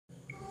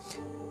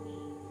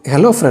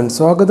Hello friends,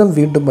 സ്വാഗതം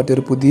വീണ്ടും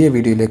മറ്റൊരു പുതിയ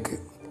വീഡിയോയിലേക്ക്.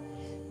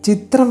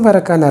 ചിത്രം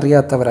വരക്കാൻ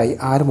അറിയാത്തവരായി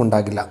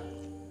ആരുമുണ്ടാകില്ല.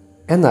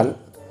 എന്നാൽ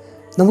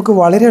നമുക്ക്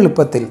വളരെ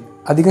എളുപ്പത്തിൽ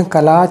അധികം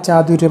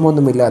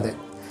കലാചാതുര്യമൊന്നുമില്ലാതെ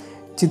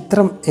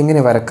ചിത്രം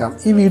എങ്ങനെ വരക്കാം,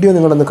 ഈ വീഡിയോ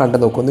നിങ്ങളൊന്ന് കണ്ടു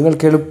നോക്കൂ.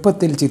 നിങ്ങൾക്ക്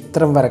എളുപ്പത്തിൽ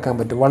ചിത്രം വരക്കാൻ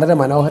പറ്റും. വളരെ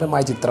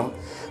മനോഹരമായ ചിത്രം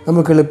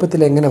നമുക്ക്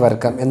എളുപ്പത്തിൽ എങ്ങനെ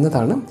വരക്കാം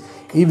എന്നതാണ്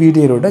ഈ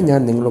വീഡിയോയിലൂടെ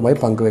ഞാൻ നിങ്ങളുമായി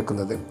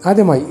പങ്കുവെക്കുന്നത്.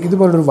 ആദ്യമായി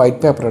ഇതുപോലൊരു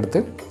വൈറ്റ് പേപ്പർ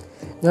എടുത്ത്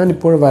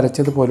ഞാനിപ്പോൾ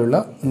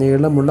വരച്ചതുപോലുള്ള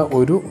നീളമുള്ള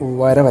ഒരു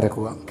വര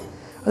വരക്കുക.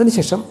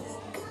 അതിനുശേഷം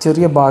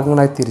ചെറിയ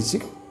ഭാഗങ്ങളായി തിരിച്ച്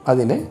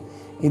അതിനെ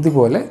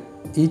ഇതുപോലെ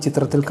ഈ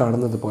ചിത്രത്തിൽ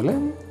കാണുന്നത് പോലെ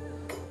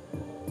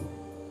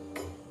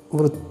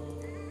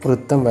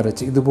വൃത്തം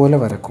വരച്ച് ഇതുപോലെ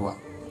വരക്കുക.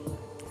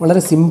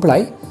 വളരെ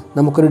സിമ്പിളായി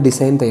നമുക്കൊരു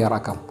ഡിസൈൻ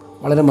തയ്യാറാക്കാം.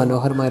 വളരെ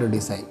മനോഹരമായൊരു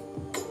ഡിസൈൻ.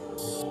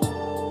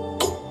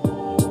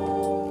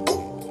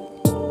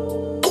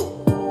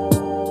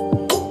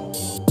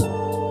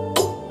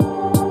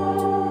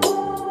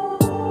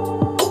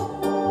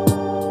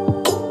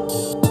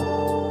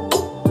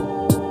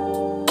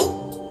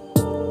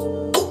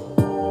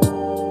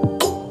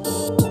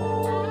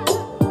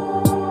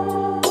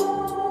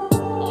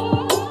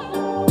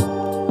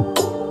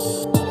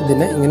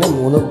 ഇതിനെ ഇങ്ങനെ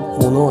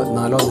മൂന്നോ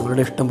നാലോ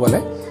നിങ്ങളുടെ ഇഷ്ടം പോലെ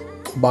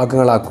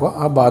ഭാഗങ്ങളാക്കുക.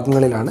 ആ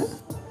ഭാഗങ്ങളിലാണ്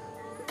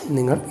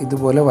നിങ്ങൾ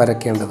ഇതുപോലെ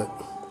വരയ്ക്കേണ്ടത്.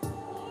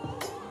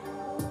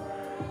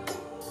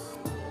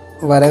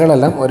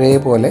 വരകളെല്ലാം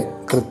ഒരേപോലെ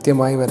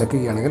കൃത്യമായി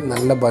വരയ്ക്കുകയാണെങ്കിൽ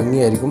നല്ല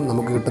ഭംഗിയായിരിക്കും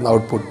നമുക്ക് കിട്ടുന്ന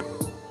ഔട്ട്പുട്ട്.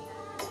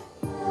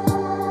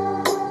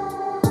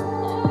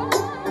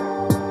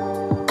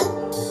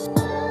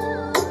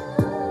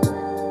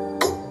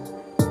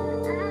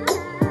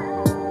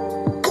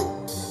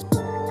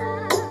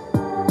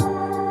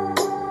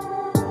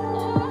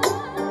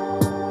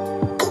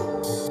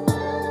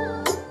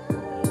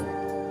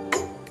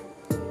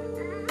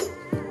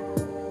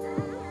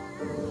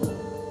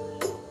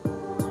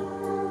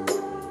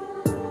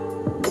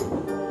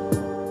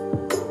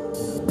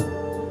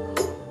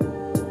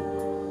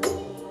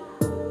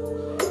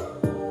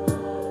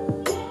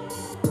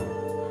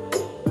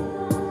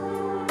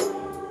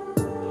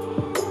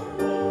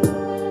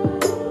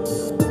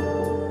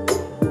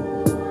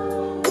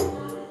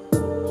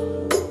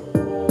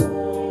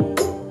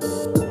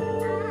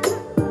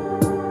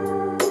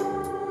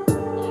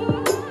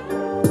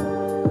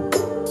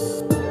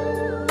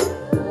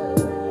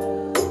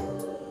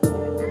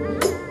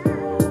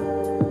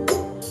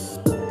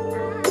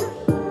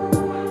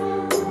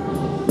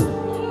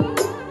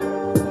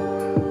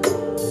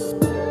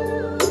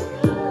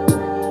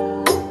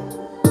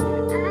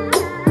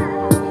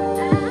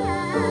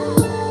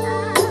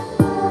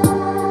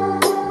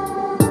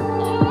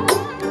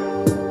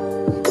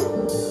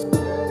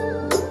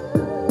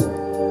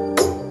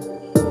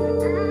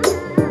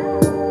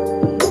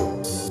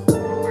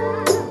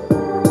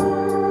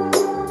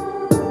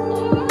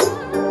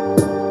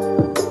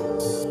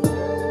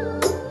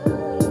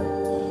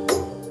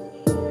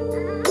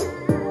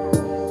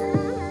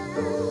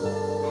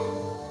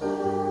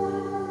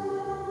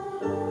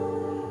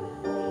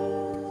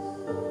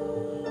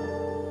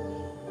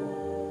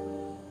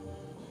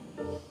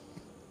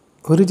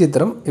 ഒരു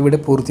ചിത്രം ഇവിടെ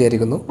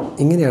പൂർത്തിയായിരിക്കുന്നു.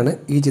 ഇങ്ങനെയാണ്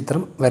ഈ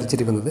ചിത്രം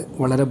വരച്ചിരിക്കുന്നത്.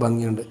 വളരെ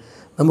ഭംഗിയുണ്ട്.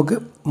 നമുക്ക്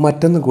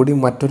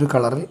മറ്റൊരു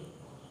കളറിൽ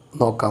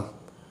നോക്കാം.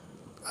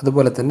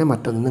 അതുപോലെ തന്നെ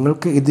മറ്റൊന്ന്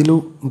നിങ്ങൾക്ക് ഇതിലും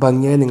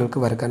ഭംഗിയായി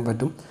നിങ്ങൾക്ക് വരക്കാൻ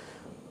പറ്റും.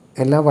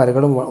 എല്ലാ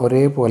വരകളും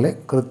ഒരേപോലെ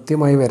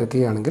കൃത്യമായി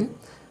വരയ്ക്കുകയാണെങ്കിൽ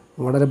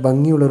വളരെ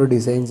ഭംഗിയുള്ളൊരു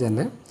ഡിസൈൻ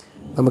തന്നെ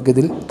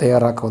നമുക്കിതിൽ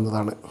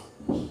തയ്യാറാക്കാവുന്നതാണ്.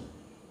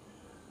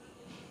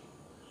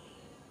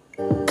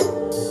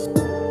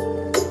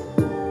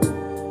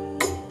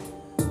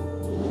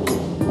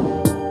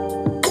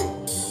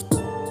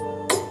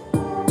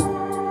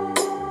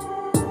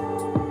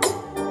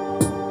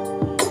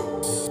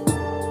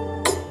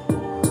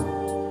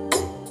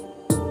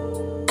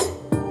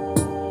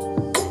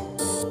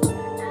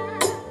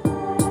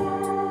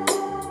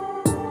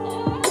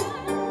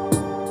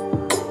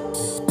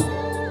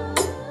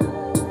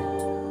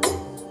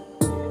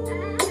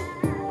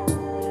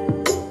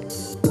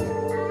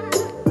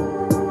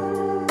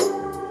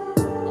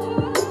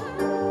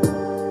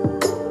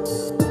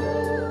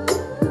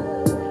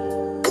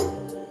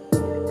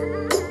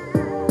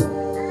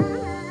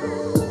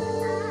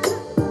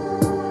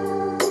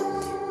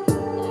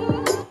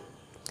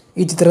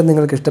 ഈ ചിത്രം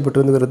നിങ്ങൾക്ക് ഇഷ്ടപ്പെട്ടു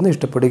എന്ന് കരുതുന്നു.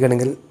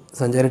 ഇഷ്ടപ്പെടുകയാണെങ്കിൽ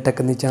സഞ്ചാരി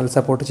ടെക് എന്ന ചാനൽ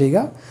സപ്പോർട്ട്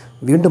ചെയ്യുക.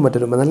 വീണ്ടും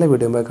മറ്റൊരു നല്ല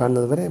വീഡിയോയുമായി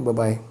കാണുന്നത് വരെ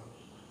ബൈ.